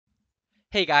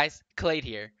Hey guys, Kelade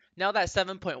here. Now that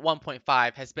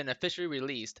 7.1.5 has been officially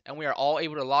released and we are all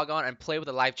able to log on and play with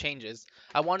the live changes,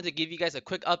 I wanted to give you guys a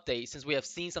quick update since we have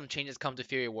seen some changes come to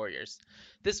Fury Warriors.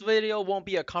 This video won't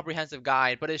be a comprehensive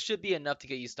guide, but it should be enough to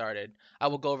get you started. I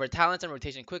will go over talents and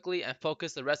rotation quickly and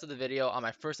focus the rest of the video on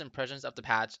my first impressions of the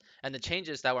patch and the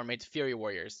changes that were made to Fury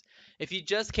Warriors. If you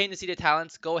just came to see the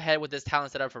talents, go ahead with this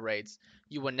talent setup for raids.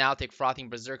 You will now take Frothing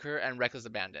Berserker and Reckless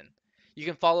Abandon. You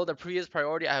can follow the previous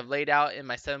priority I have laid out in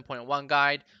my 7.1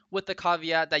 guide, with the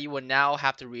caveat that you will now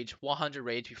have to reach 100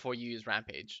 raids before you use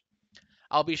Rampage.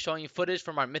 I'll be showing you footage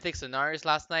from our Mythic scenarios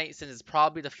last night since it's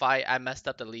probably the fight I messed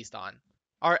up the least on.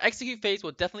 Our execute phase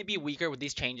will definitely be weaker with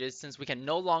these changes since we can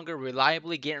no longer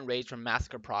reliably get enraged from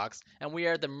Massacre procs and we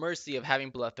are at the mercy of having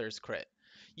Bloodthirst crit.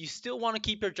 You still want to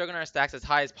keep your Juggernaut stacks as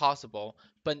high as possible,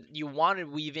 but you want to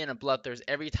weave in a Bloodthirst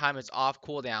every time it's off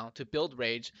cooldown to build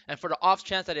rage and for the off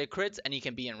chance that it crits and you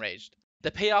can be enraged.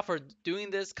 The payoff for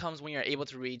doing this comes when you're able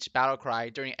to reach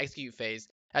Battlecry during execute phase,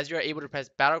 as you're able to press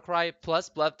Battlecry plus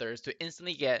Bloodthirst to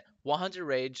instantly get 100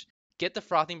 rage, get the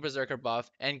Frothing Berserker buff,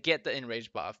 and get the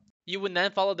enrage buff. You would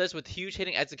then follow this with huge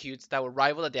hitting executes that will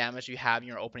rival the damage you have in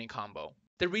your opening combo.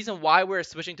 The reason why we're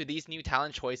switching to these new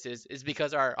talent choices is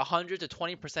because our 100 to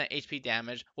 20% HP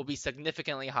damage will be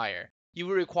significantly higher. You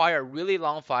will require a really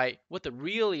long fight with a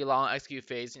really long execute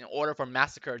phase in order for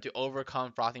Massacre to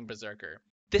overcome Frothing Berserker.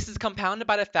 This is compounded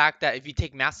by the fact that if you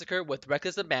take Massacre with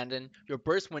Reckless Abandon, your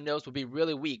burst windows will be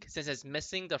really weak since it's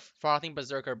missing the Frothing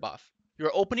Berserker buff. Your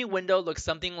opening window looks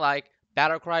something like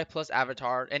Battlecry plus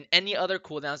Avatar and any other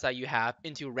cooldowns that you have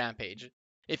into Rampage.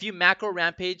 If you macro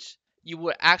Rampage, you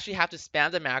would actually have to spam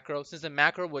the macro since the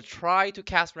macro would try to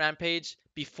cast Rampage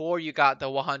before you got the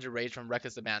 100 rage from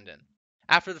Reckless Abandon.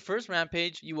 After the first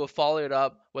Rampage, you will follow it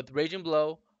up with Raging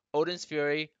Blow, Odin's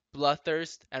Fury,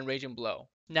 Bloodthirst, and Raging Blow.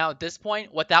 Now at this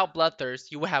point, without Bloodthirst,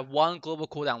 you will have one global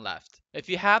cooldown left. If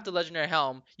you have the Legendary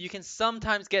Helm, you can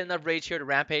sometimes get enough rage here to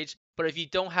Rampage, but if you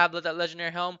don't have that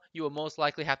Legendary Helm, you will most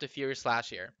likely have to Fury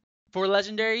Slash here. For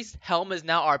legendaries, Helm is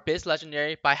now our best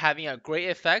legendary by having a great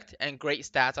effect and great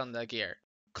stats on the gear.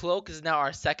 Cloak is now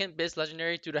our second best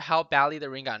legendary due to how badly the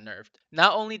ring got nerfed.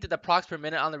 Not only did the procs per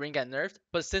minute on the ring get nerfed,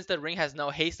 but since the ring has no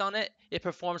haste on it, it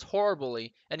performs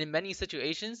horribly, and in many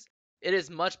situations, it is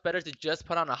much better to just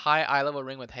put on a high eye level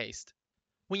ring with haste.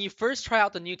 When you first try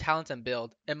out the new talents and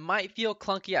build, it might feel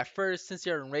clunky at first since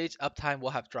your enrage uptime will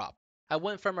have dropped. I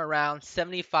went from around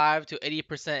 75 to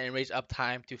 80% enrage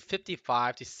uptime to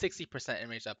 55 to 60%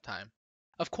 enrage uptime.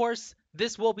 Of course,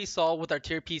 this will be solved with our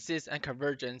tier pieces and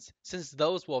convergence since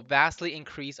those will vastly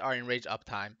increase our enrage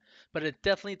uptime, but it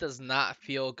definitely does not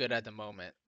feel good at the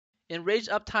moment. Enrage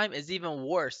uptime is even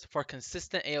worse for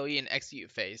consistent AoE and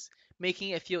execute phase,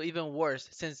 making it feel even worse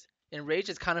since enrage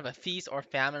is kind of a feast or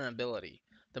famine ability.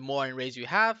 The more enrage you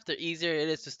have, the easier it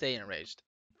is to stay enraged.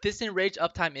 This enrage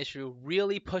uptime issue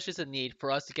really pushes the need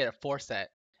for us to get a 4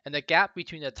 set, and the gap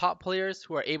between the top players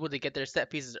who are able to get their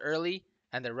set pieces early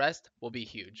and the rest will be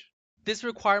huge. This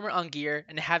requirement on gear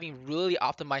and having really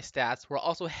optimized stats will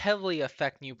also heavily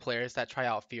affect new players that try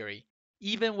out Fury.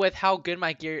 Even with how good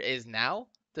my gear is now,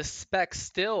 the spec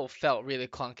still felt really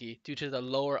clunky due to the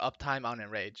lower uptime on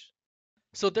enrage.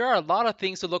 So there are a lot of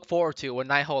things to look forward to when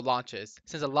Nighthold launches,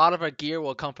 since a lot of our gear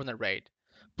will come from the raid.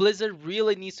 Blizzard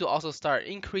really needs to also start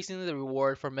increasing the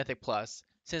reward for Mythic Plus,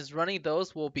 since running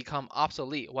those will become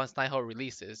obsolete once Nighthold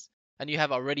releases, and you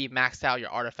have already maxed out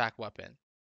your artifact weapon.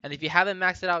 And if you haven't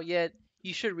maxed it out yet,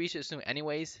 you should reach it soon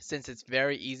anyways, since it's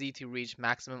very easy to reach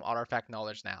maximum artifact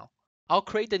knowledge now. I'll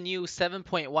create the new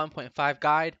 7.1.5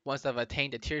 guide once I've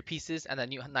attained the tier pieces and the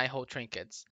new Nighthold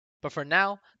trinkets. But for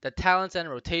now, the talents and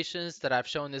rotations that I've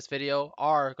shown in this video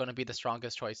are going to be the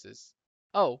strongest choices.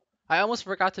 Oh, I almost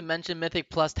forgot to mention Mythic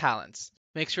Plus talents.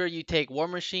 Make sure you take War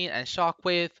Machine and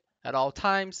Shockwave at all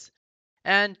times,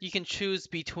 and you can choose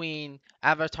between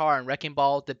Avatar and Wrecking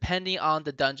Ball depending on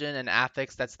the dungeon and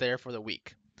affix that's there for the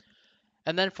week.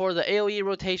 And then for the AoE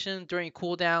rotation during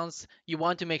cooldowns, you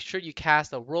want to make sure you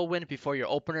cast a Whirlwind before your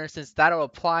opener since that'll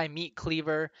apply Meat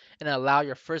Cleaver and allow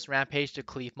your first Rampage to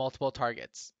cleave multiple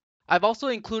targets. I've also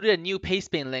included a new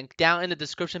Pastebin link down in the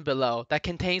description below that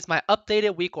contains my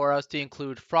updated weak auras to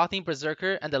include Frothing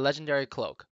Berserker and the Legendary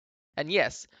Cloak. And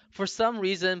yes, for some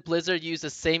reason Blizzard used the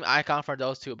same icon for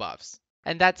those two buffs.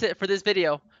 And that's it for this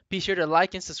video. Be sure to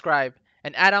like and subscribe.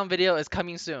 An add-on video is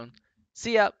coming soon.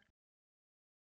 See ya!